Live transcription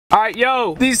Alright,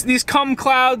 yo, these cum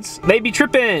clouds, they be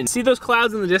tripping. See those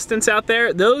clouds in the distance out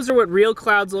there? Those are what real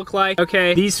clouds look like,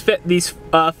 okay? These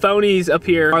phonies up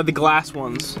here are the glass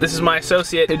ones. This is my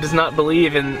associate who does not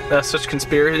believe in such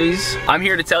conspiracies. I'm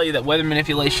here to tell you that weather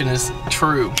manipulation is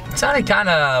true. It sounded kind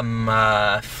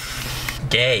of,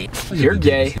 gay. You're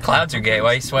gay. Clouds are gay. Why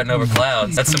are you sweating over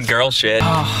clouds? That's some girl shit.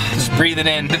 Oh, just breathe it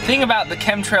in. The thing about the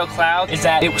chemtrail cloud is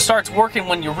that it starts working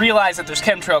when you realize that there's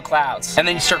chemtrail clouds, and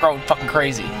then you start going fucking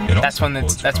crazy. That's when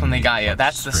they got you.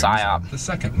 That's the psyop. The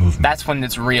second movement. That's when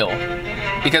it's real,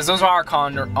 because those are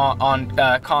government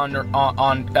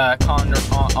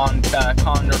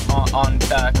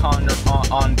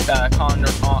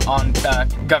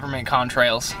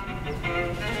contrails.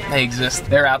 They exist.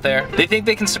 They're out there. They think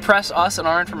they can suppress us and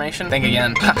our information. Think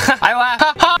again. I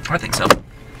laugh. I think so.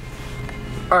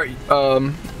 Alright,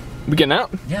 we getting out?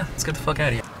 Yeah, let's get the fuck out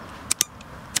of here.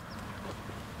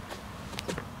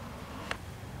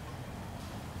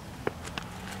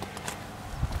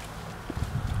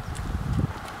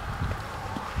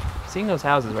 Seeing those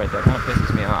houses right there kind of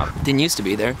pisses me off. Didn't used to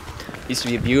be there. Used to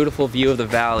be a beautiful view of the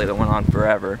valley that went on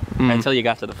forever until you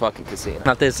got to the fucking casino.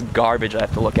 Not this garbage I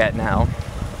have to look at now.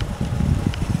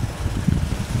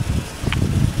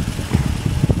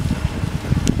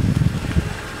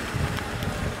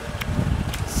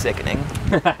 Sickening.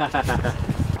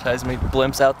 Guys, many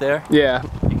blimps out there. Yeah.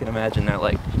 You can imagine that,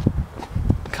 like,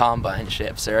 combine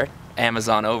ships or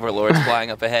Amazon overlords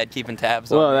flying up ahead, keeping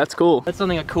tabs on. Well, that's cool. That's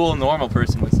something a cool, normal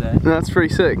person would say. That's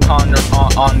pretty sick. Terrible,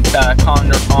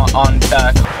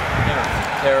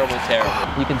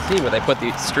 terrible. You can see where they put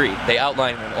the street. They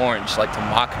outline it in orange, like to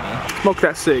mock me. Smoke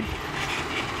that cig.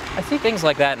 I see things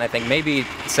like that and I think maybe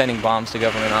sending bombs to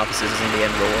government offices isn't the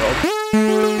end of the world.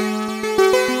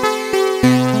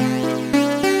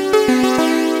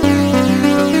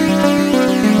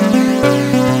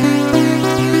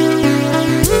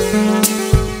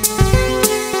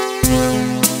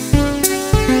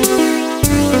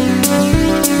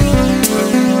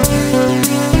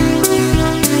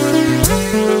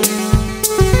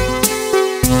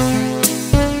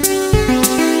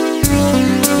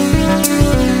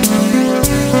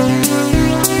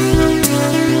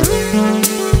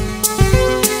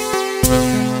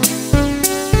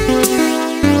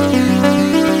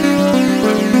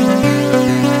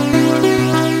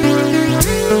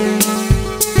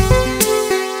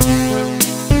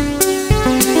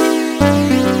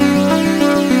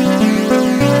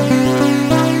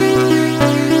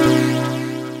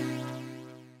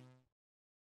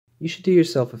 You should do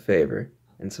yourself a favor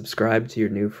and subscribe to your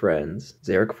new friends,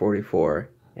 Zarek44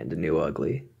 and A New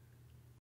Ugly.